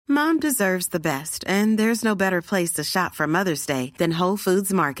Mom deserves the best, and there's no better place to shop for Mother's Day than Whole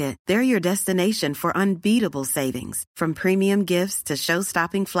Foods Market. They're your destination for unbeatable savings, from premium gifts to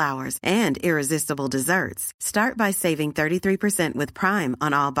show-stopping flowers and irresistible desserts. Start by saving 33% with Prime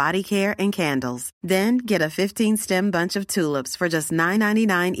on all body care and candles. Then get a 15-stem bunch of tulips for just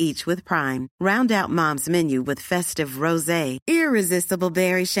 $9.99 each with Prime. Round out Mom's menu with festive rosé, irresistible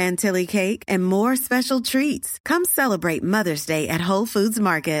berry chantilly cake, and more special treats. Come celebrate Mother's Day at Whole Foods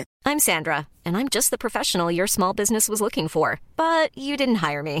Market. I'm Sandra, and I'm just the professional your small business was looking for. But you didn't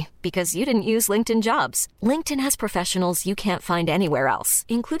hire me because you didn't use LinkedIn Jobs. LinkedIn has professionals you can't find anywhere else,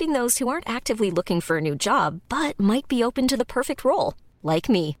 including those who aren't actively looking for a new job, but might be open to the perfect role, like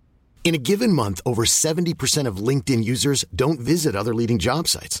me. In a given month, over 70% of LinkedIn users don't visit other leading job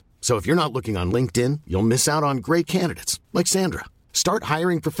sites. So if you're not looking on LinkedIn, you'll miss out on great candidates, like Sandra. Start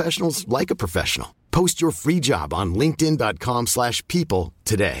hiring professionals like a professional. Post your free job on linkedin.com/people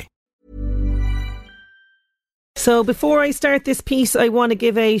today. So before I start this piece, I want to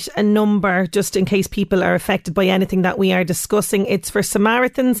give out a number just in case people are affected by anything that we are discussing. It's for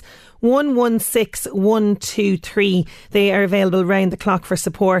Samaritans, 116123. They are available round the clock for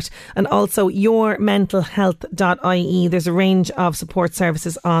support, and also yourmentalhealth.ie. There's a range of support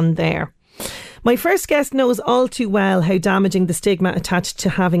services on there. My first guest knows all too well how damaging the stigma attached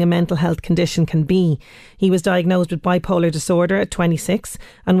to having a mental health condition can be. He was diagnosed with bipolar disorder at 26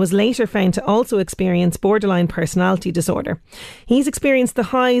 and was later found to also experience borderline personality disorder. He's experienced the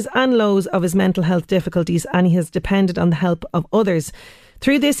highs and lows of his mental health difficulties, and he has depended on the help of others.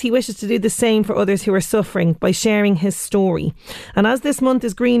 Through this, he wishes to do the same for others who are suffering by sharing his story. And as this month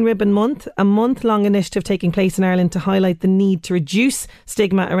is Green Ribbon Month, a month-long initiative taking place in Ireland to highlight the need to reduce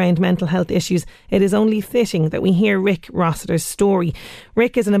stigma around mental health issues, it is only fitting that we hear Rick Rossiter's story.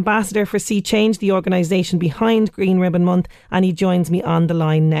 Rick is an ambassador for See Change, the organisation behind Green Ribbon Month, and he joins me on the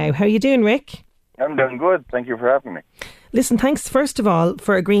line now. How are you doing, Rick? I'm doing good. Thank you for having me. Listen, thanks first of all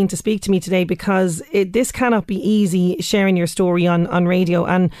for agreeing to speak to me today, because this cannot be easy, sharing your story on radio,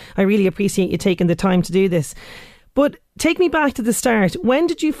 and I really appreciate you taking the time to do this. But take me back to the start. When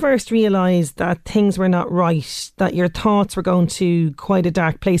did you first realise that things were not right, that your thoughts were going to quite a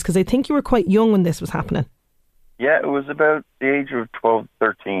dark place? Because I think you were quite young when this was happening. Yeah, it was about the age of 12,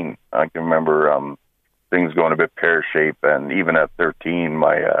 13. I can remember things going a bit pear-shaped, and even at 13,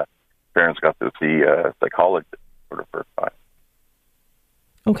 my parents got to see a psychologist for the first time.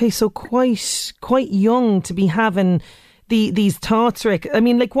 Okay, so quite young to be having these thoughts, Rick. I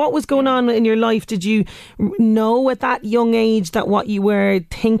mean, like, what was going on in your life? Did you know at that young age that what you were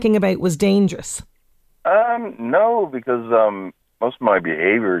thinking about was dangerous? No, because most of my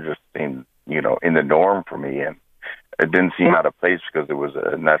behavior just seemed, in the norm for me, and it didn't seem out of place because it was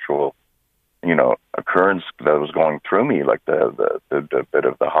a natural, occurrence that was going through me, like the bit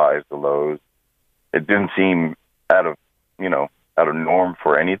of the highs, the lows. It didn't seem out of norm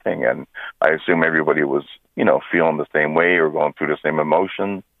for anything, and I assume everybody was, feeling the same way or going through the same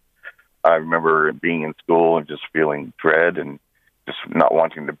emotions. I remember being in school and just feeling dread and just not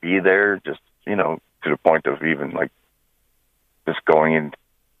wanting to be there, just, to the point of even like just going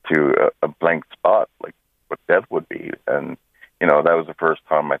into a blank spot, like what death would be. And, that was the first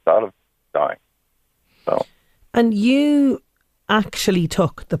time I thought of dying. So. And you actually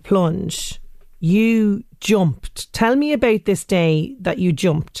took the plunge. You jumped. Tell me about this day that you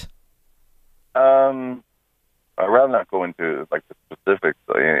jumped. I'd rather not go into like the specifics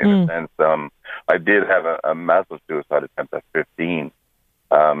in a sense. I did have a massive suicide attempt at 15.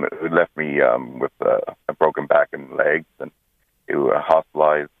 It left me with a broken back and legs, and it was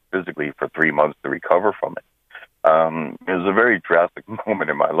hospitalized physically for 3 months to recover from it. It was a very drastic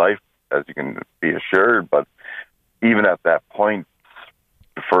moment in my life, as you can be assured, but even at that point,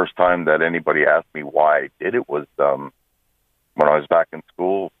 the first time that anybody asked me why I did it was when I was back in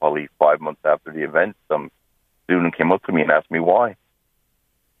school, probably 5 months after the event. Some student came up to me and asked me why.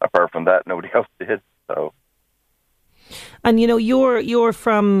 Apart from that, nobody else did. So. And you're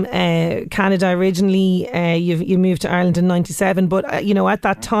from Canada originally. You moved to Ireland in '97, but at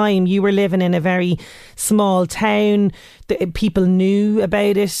that time you were living in a very small town. People knew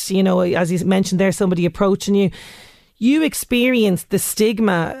about it. As you mentioned, there's somebody approaching you. You experienced the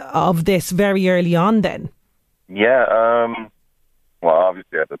stigma of this very early on then. Yeah. Well,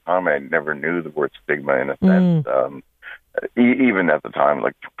 obviously at the time I never knew the word stigma in a sense. Even at the time,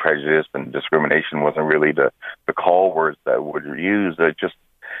 like prejudice and discrimination wasn't really the call words that would use.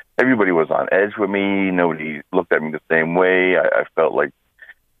 Everybody was on edge with me. Nobody looked at me the same way. I felt like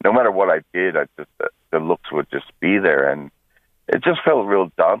no matter what I did, the looks would just be there. And it just felt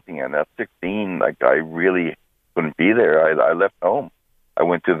real daunting. And at 16, like I really couldn't be there. I left home. I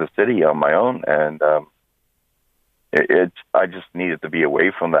went to the city on my own, and I just needed to be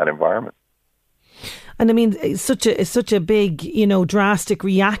away from that environment. And I mean, it's such a big, drastic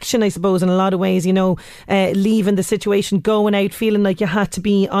reaction, I suppose, in a lot of ways, leaving the situation, going out, feeling like you had to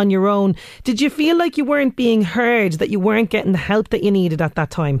be on your own. Did you feel like you weren't being heard, that you weren't getting the help that you needed at that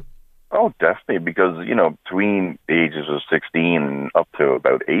time? Oh, definitely, because, between the ages of 16 up to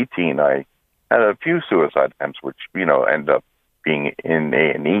about 18, I had a few suicide attempts, which, ended up being in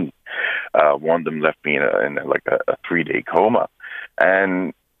A&E. One of them left me in a 3-day coma.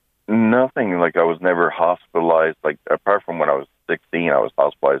 And nothing, like I was never hospitalized, like apart from when I was 16, I was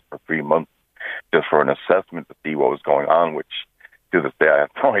hospitalized for 3 months just for an assessment to see what was going on, which to this day I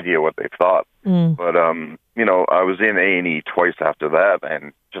have no idea what they thought. But, I was in A&E twice after that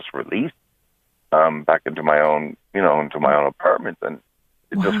and just released back into my own, into my own apartment. And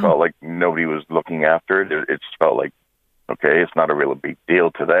it just felt like nobody was looking after it. It just felt like, okay, it's not a real big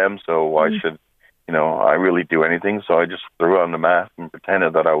deal to them, so why should I really do anything? So I just threw on the mask and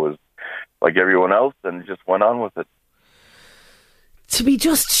pretended that I was like everyone else and just went on with it. To be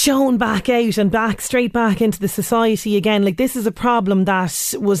just shown back out and straight back into the society again, like this is a problem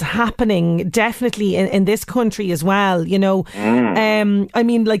that was happening definitely in this country as well, I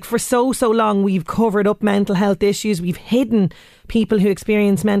mean, like for so long we've covered up mental health issues, we've hidden people who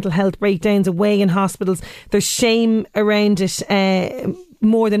experience mental health breakdowns away in hospitals. There's shame around it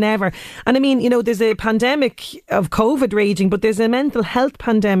more than ever. And I mean, there's a pandemic of COVID raging, but there's a mental health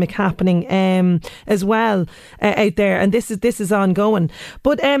pandemic happening as well out there, and this is ongoing.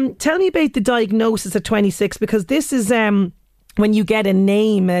 But tell me about the diagnosis at 26, because this is when you get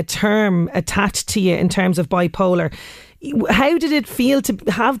a term attached to you in terms of bipolar. How did it feel to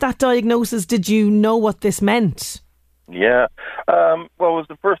have that diagnosis? Did you know what this meant? Yeah. Well, it was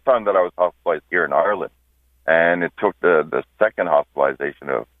the first time that I was hospitalized here in Ireland. And it took the second hospitalization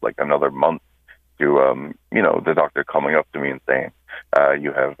of like another month to, the doctor coming up to me and saying,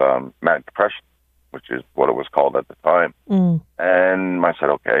 you have manic depression, which is what it was called at the time. And I said,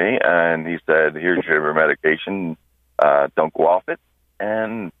 okay. And he said, here's your medication. Don't go off it.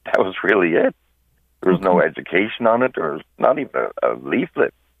 And that was really it. There was no education on it. There was not even a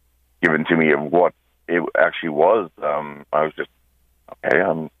leaflet given to me of what it actually was. I was just, okay,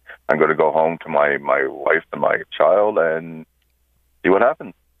 I'm going to go home to my wife and my child and see what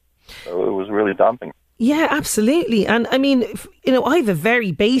happens. So it was really daunting. Yeah, absolutely. And I mean, I have a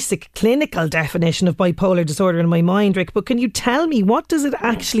very basic clinical definition of bipolar disorder in my mind, Rick, but can you tell me, what does it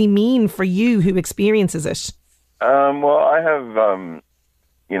actually mean for you who experiences it? Well, I have,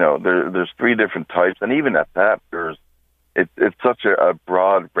 there's 3 different types. And even at that, it's such a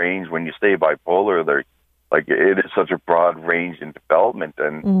broad range. When you say bipolar, it is such a broad range in development,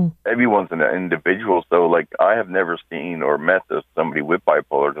 and everyone's an individual. So, I have never seen or met somebody with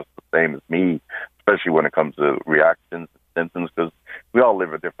bipolar just the same as me, especially when it comes to reactions and symptoms, because we all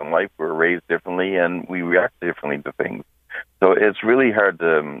live a different life. We're raised differently, and we react differently to things. So it's really hard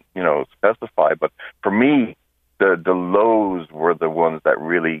to, specify. But for me, the lows were the ones that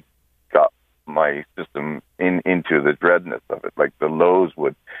really got my system into the dreadness of it. Like the lows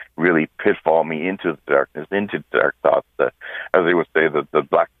would really pitfall me into the darkness, into dark thoughts, as they would say, the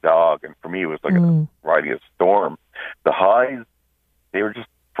black dog. And for me, it was like riding a storm. The highs, they were just,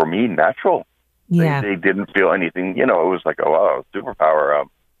 for me, natural. Yeah. They didn't feel anything, it was like, oh, wow, superpower.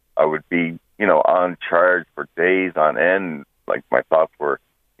 I would be, on charge for days on end. Like my thoughts were,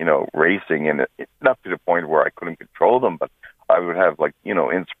 racing, and it's not to the point where I couldn't control them, but I would have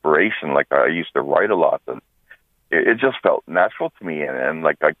inspiration. Like I used to write a lot, and it just felt natural to me. And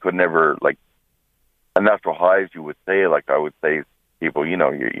I could never, a natural high, as you would say, I would say people, you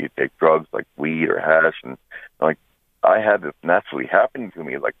take drugs like weed or hash, and I had this naturally happening to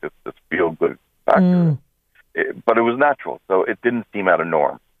me, this feel good factor. But it was natural, so it didn't seem out of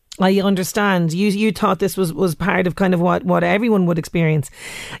norm. I understand. You thought this was part of kind of what everyone would experience.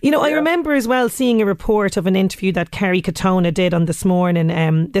 I remember as well seeing a report of an interview that Kerry Katona did on This Morning,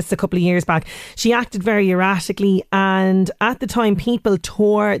 this a couple of years back. She acted very erratically, and at the time people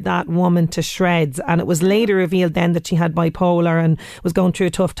tore that woman to shreds, and it was later revealed then that she had bipolar and was going through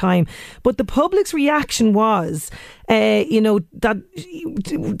a tough time. But the public's reaction was that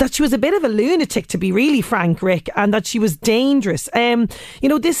she was a bit of a lunatic, to be really frank, Rick, and that she was dangerous.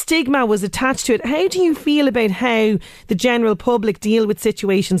 This stigma was attached to it. How do you feel about how the general public deal with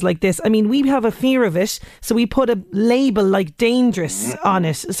situations like this? I mean, we have a fear of it, so we put a label like dangerous on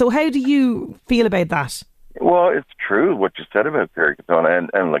it. So how do you feel about that? Well, it's true what you said about Kerry Katona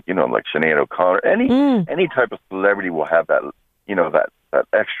and like Sinead O'Connor. Any type of celebrity will have that, that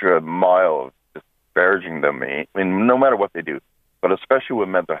extra mile of disparaging them. I mean, no matter what they do, but especially with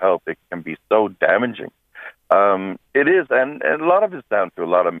mental health, it can be so damaging. It is, and a lot of it's down to a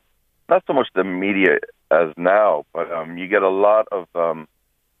lot of, not so much the media as now, but you get a lot of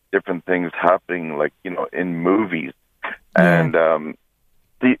different things happening, like, in movies. Yeah. And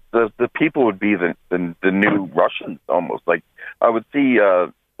the people would be the new Russians, almost. Like, I would see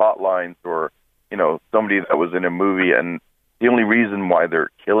plot lines or, somebody that was in a movie, and the only reason why they're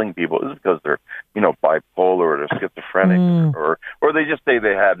killing people is because they're, bipolar or they're schizophrenic, or they just say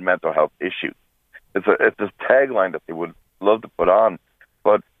they had mental health issues. It's a tagline that they would love to put on.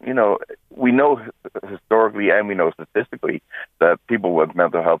 But, we know historically and we know statistically that people with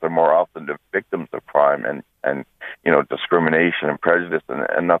mental health are more often the victims of crime and discrimination and prejudice,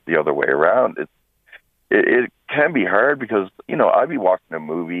 and not the other way around. It can be hard because, I'd be watching a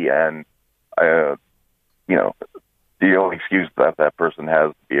movie and, the only excuse that person has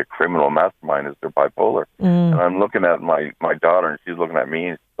to be a criminal mastermind is they're bipolar. And I'm looking at my daughter, and she's looking at me,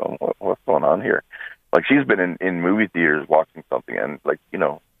 and she's going, what's going on here? Like, she's been in movie theaters watching something, and,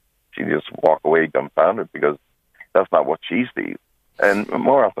 she just walk away dumbfounded because that's not what she sees. And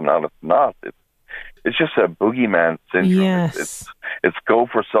more often than not, it's not. It's just a boogeyman syndrome. Yes. It's go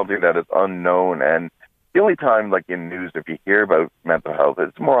for something that is unknown. And the only time, like in news, if you hear about mental health,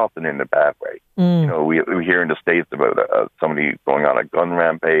 it's more often in a bad way. We hear in the States about somebody going on a gun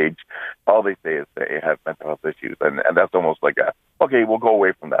rampage. All they say is they have mental health issues, and that's almost like okay, we'll go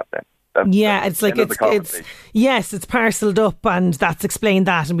away from that then. It's like it's parcelled up, and that's explained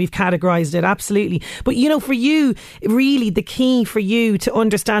that, and we've categorised it, absolutely. But for you, really the key for you to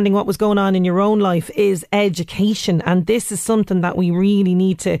understanding what was going on in your own life is education, and this is something that we really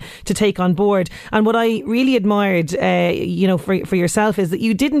need to take on board. And what I really admired for yourself is that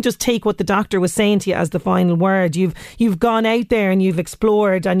you didn't just take what the doctor was saying to you as the final word. You've gone out there and you've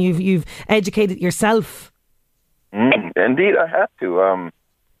explored and you've educated yourself. Indeed, I had to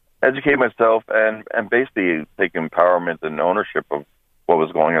educate myself and basically take empowerment and ownership of what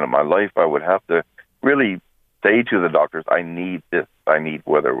was going on in my life. I would have to really say to the doctors, I need this. I need,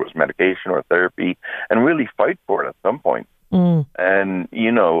 whether it was medication or therapy, and really fight for it at some point. And,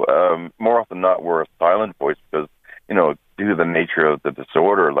 more often than not, we're a silent voice because, due to the nature of the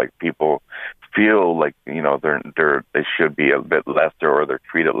disorder, like, people feel like, they should be a bit lesser, or they're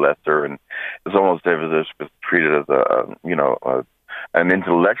treated lesser. And it's almost as if it's treated as an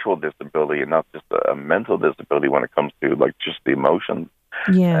intellectual disability and not just a mental disability when it comes to, like, just the emotions.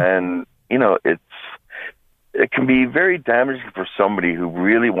 Yeah. And, it can be very damaging for somebody who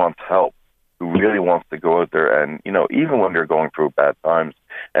really wants help, who really wants to go out there and, even when they're going through bad times,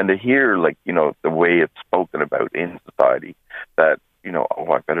 and to hear, like, the way it's spoken about in society, that,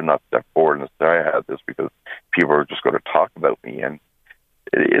 I better not step forward and say I had this because people are just going to talk about me. And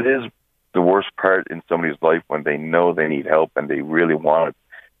it is the worst part in somebody's life when they know they need help and they really want it,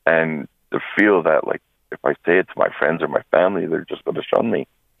 and to feel that, like, if I say it to my friends or my family, they're just going to shun me.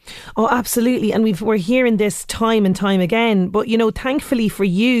 Oh, absolutely. And we're hearing this time and time again. But, thankfully for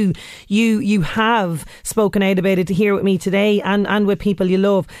you, you have spoken out about it here with me today and with people you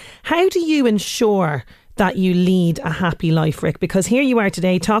love. How do you ensure that you lead a happy life, Rick? Because here you are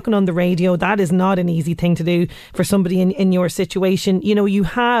today talking on the radio. That is not an easy thing to do for somebody in your situation. You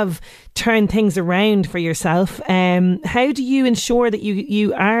have turned things around for yourself. How do you ensure that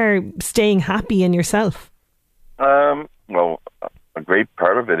you are staying happy in yourself? Well, a great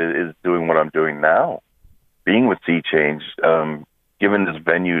part of it is doing what I'm doing now, being with Sea Change, given this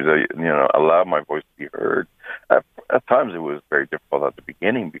venue to allow my voice to be heard. At times it was very difficult at the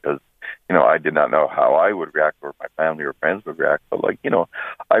beginning because I did not know how I would react or my family or friends would react. But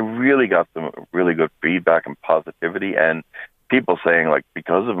I really got some really good feedback and positivity, and people saying, like,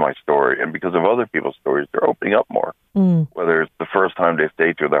 because of my story and because of other people's stories, they're opening up more. Whether it's the first time they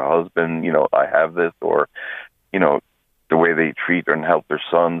say to their husband, I have this, or the way they treat and help their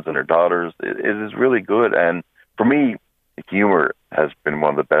sons and their daughters, it is really good. And for me, humor has been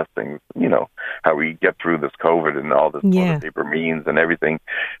one of the best things. How we get through this COVID and all this toilet paper means and everything.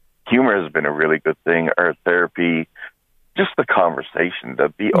 Humor has been a really good thing. Art therapy, just the conversation,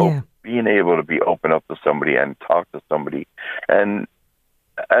 being able to be open up to somebody and talk to somebody. And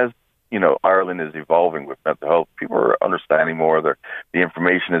as Ireland is evolving with mental health, people are understanding more. The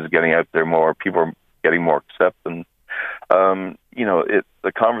information is getting out there more. People are getting more acceptance.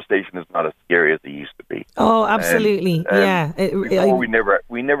 The conversation is not as scary as it used to be. Oh, absolutely. And before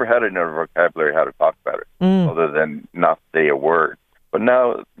we never had another vocabulary how to talk about it, other than not say a word. But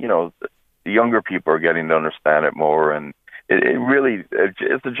now, the younger people are getting to understand it more, and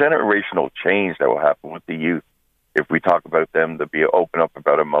it's a generational change that will happen with the youth if we talk about them, to be open up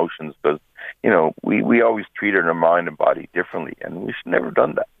about emotions, because we always treated our mind and body differently, and we should never have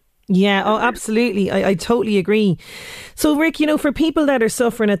done that. Yeah, oh, absolutely. I totally agree. So, Rick, for people that are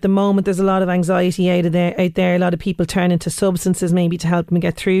suffering at the moment, there's a lot of anxiety out there. A lot of people turning to substances maybe to help them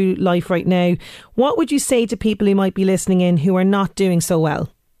get through life right now. What would you say to people who might be listening in who are not doing so well?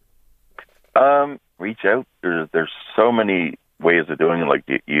 Reach out. There's so many ways of doing it. Like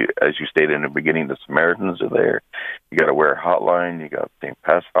you, as you stated in the beginning, the Samaritans are there. You got a Aware hotline. You got St.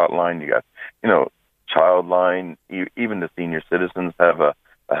 Pat's hotline. You got, Childline. Even the senior citizens have a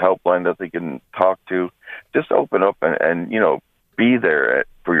helpline that they can talk to. Just open up and be there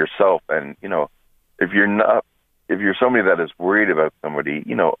for yourself. And if you're somebody that is worried about somebody,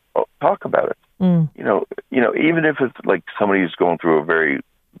 talk about it. Even if it's like somebody who's going through a very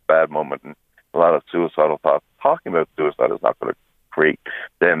bad moment and a lot of suicidal thoughts, talking about suicide is not going to create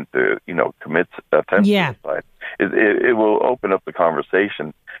them to commit attempt suicide. It will open up the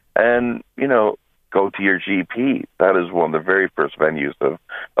conversation, and go to your GP. That is one of the very first venues of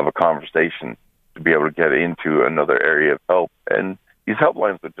a conversation to be able to get into another area of help. And these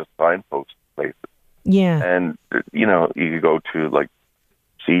helplines are just signpost places. Yeah. And, you could go to like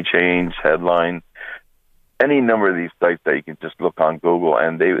Sea Change, Headline, any number of these sites that you can just look on Google,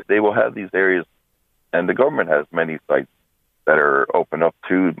 and they will have these areas. And the government has many sites that are open up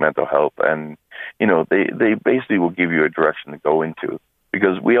to mental health. And, they basically will give you a direction to go into,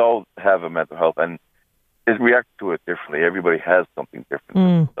 because we all have a mental health and react to it differently. Everybody has something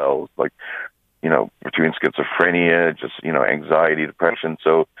different themselves, like, between schizophrenia, just, anxiety, depression.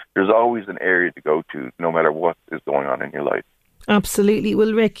 So there's always an area to go to, no matter what is going on in your life. Absolutely.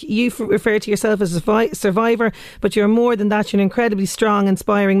 Well, Rick, you refer to yourself as a survivor, but you're more than that. You're an incredibly strong,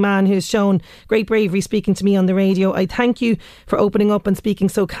 inspiring man who's shown great bravery speaking to me on the radio. I thank you for opening up and speaking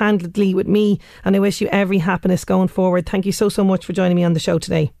so candidly with me, and I wish you every happiness going forward. Thank you so much for joining me on the show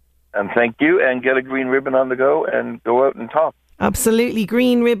today. And thank you, and get a green ribbon on the go and go out and talk. Absolutely.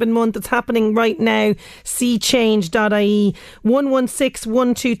 Green Ribbon Month. It's happening right now. SeeChange.ie.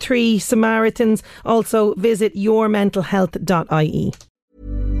 116123 Samaritans. Also visit yourmentalhealth.ie.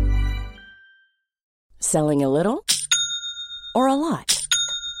 Selling a little or a lot?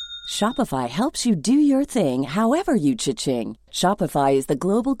 Shopify helps you do your thing however you cha-ching. Shopify is the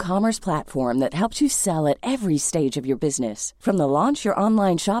global commerce platform that helps you sell at every stage of your business. From the launch your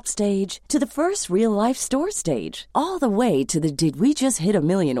online shop stage to the first real life store stage, all the way to the did we just hit a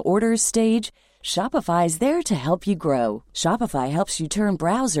million orders stage. Shopify is there to help you grow. Shopify helps you turn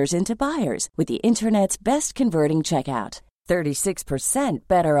browsers into buyers with the internet's best converting checkout. 36%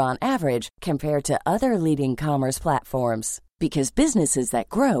 better on average compared to other leading commerce platforms. Because businesses that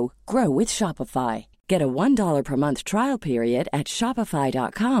grow, grow with Shopify. Get a $1 per month trial period at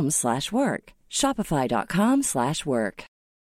shopify.com/work. Shopify.com/work.